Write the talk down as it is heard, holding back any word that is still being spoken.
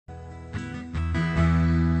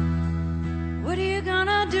What are you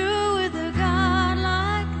gonna do with a God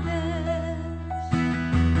like this?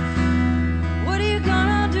 What are you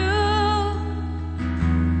gonna do?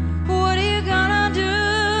 What are you gonna do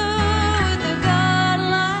with a God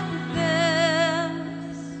like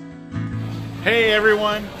this? Hey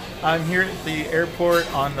everyone, I'm here at the airport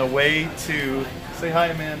on the way to say hi,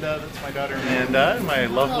 Amanda. That's my daughter Amanda, and my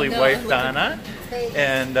lovely wife Donna.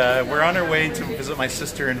 And we're on our way to visit my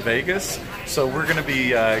sister in Vegas. So we're going to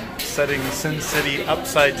be setting Sin City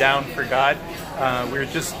upside down for God. We're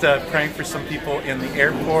just praying for some people in the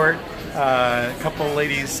airport. A couple of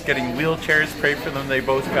ladies getting wheelchairs. Pray for them. They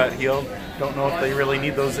both got healed. Don't know if they really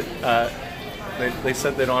need those. They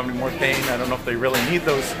said they don't have any more pain. I don't know if they really need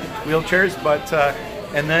those wheelchairs, but.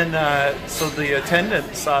 And then, so the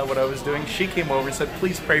attendant saw what I was doing. She came over and said,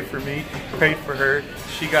 please pray for me. Prayed for her.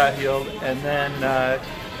 She got healed. And then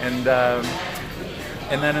in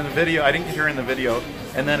the video, I didn't get her in the video.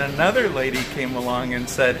 And then another lady came along and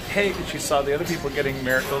said, hey, she saw the other people getting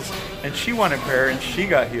miracles, and she wanted prayer, and she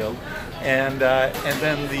got healed. And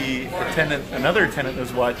then the attendant, another attendant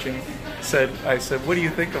was watching, I said, what do you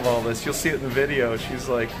think of all this? You'll see it in the video. She's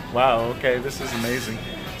like, wow, okay, this is amazing.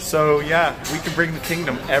 So yeah, we can bring the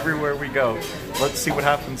kingdom everywhere we go. Let's see what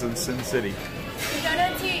happens in Sin City. Shout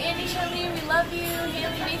out to Andy, Charlene, we love you.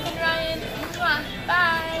 Haley, Nathan, Ryan.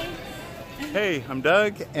 Bye. Hey, I'm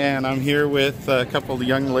Doug, and I'm here with a couple of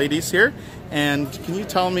young ladies here. And can you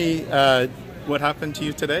tell me what happened to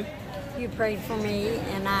you today? You prayed for me,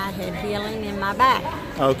 and I had healing in my back.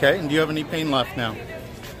 Okay, and do you have any pain left now?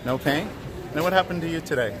 No pain? Now what happened to you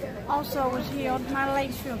today? Also was healed. My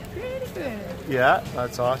legs feel pretty good. Yeah,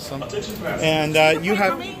 that's awesome. And you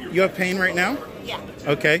have pain right now? Yeah.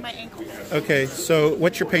 Okay. My ankle. Okay, so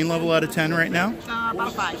what's your pain level out of 10 right now?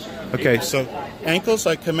 About 5. Okay, so ankles,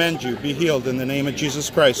 I command you, be healed in the name of Jesus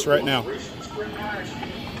Christ right now.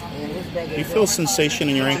 You feel sensation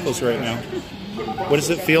in your ankles right now. What does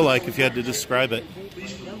it feel like if you had to describe it?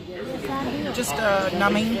 Just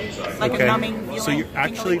numbing, like a numbing feeling. So you're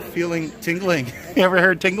actually feeling tingling. You ever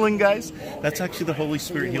heard tingling, guys? That's actually the Holy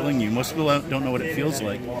Spirit healing you. Most people don't know what it feels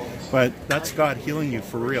like, but that's God healing you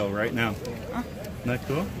for real right now. Isn't that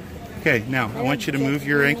cool? Okay, now I want you to move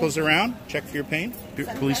your ankles around. Check for your pain.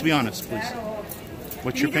 Please be honest, please.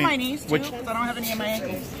 What's your pain? My knees too, because I don't have any of my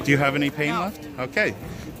ankles. Do you have any pain left? Okay.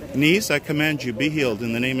 Knees, I command you, be healed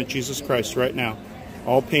in the name of Jesus Christ right now.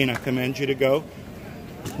 All pain, I command you to go.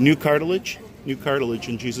 New cartilage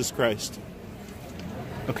in Jesus Christ.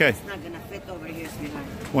 Okay. It's not going to fit over here, sweetheart.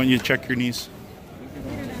 Want you to check your knees.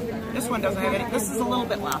 This one doesn't have any. This is a little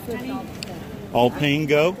bit left. All pain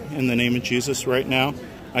go in the name of Jesus right now.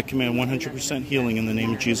 I command 100% healing in the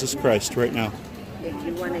name of Jesus Christ right now.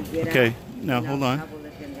 Okay, now hold on.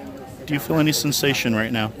 Do you feel any sensation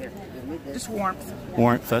right now? Just warmth.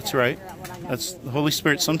 Warmth, that's right. That's the Holy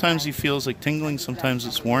Spirit. Sometimes he feels like tingling, sometimes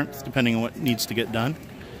it's warmth, depending on what needs to get done.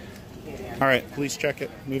 All right, please check it.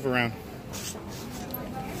 Move around.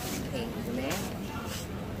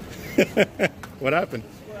 What happened?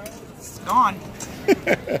 It's gone.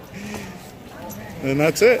 And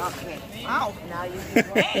that's it. Wow.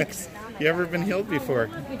 Thanks. You ever been healed before?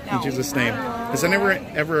 No. In Jesus' name. Has anyone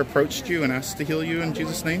ever approached you and asked to heal you in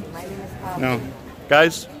Jesus' name? No.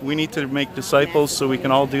 Guys, we need to make disciples so we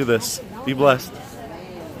can all do this. Be blessed.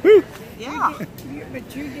 Woo! Yeah.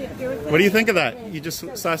 What do you think of that? You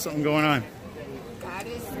just saw something going on.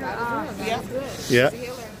 Yeah.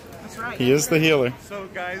 That's right. He is the healer. So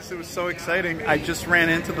guys, it was so exciting. I just ran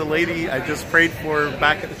into the lady I just prayed for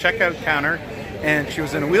back at the checkout counter, and she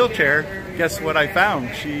was in a wheelchair. Guess what I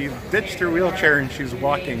found? She ditched her wheelchair and she's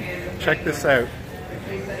walking. Check this out.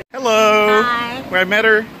 Hello. Hi. Where I met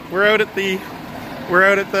her, we're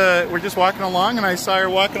just walking along, and I saw her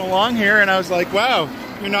walking along here, and I was like, wow,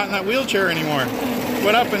 you're not in that wheelchair anymore.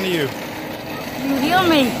 What happened to you? You healed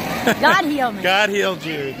me. God healed me. God healed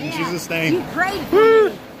you in Jesus' name. You prayed for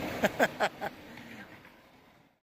me.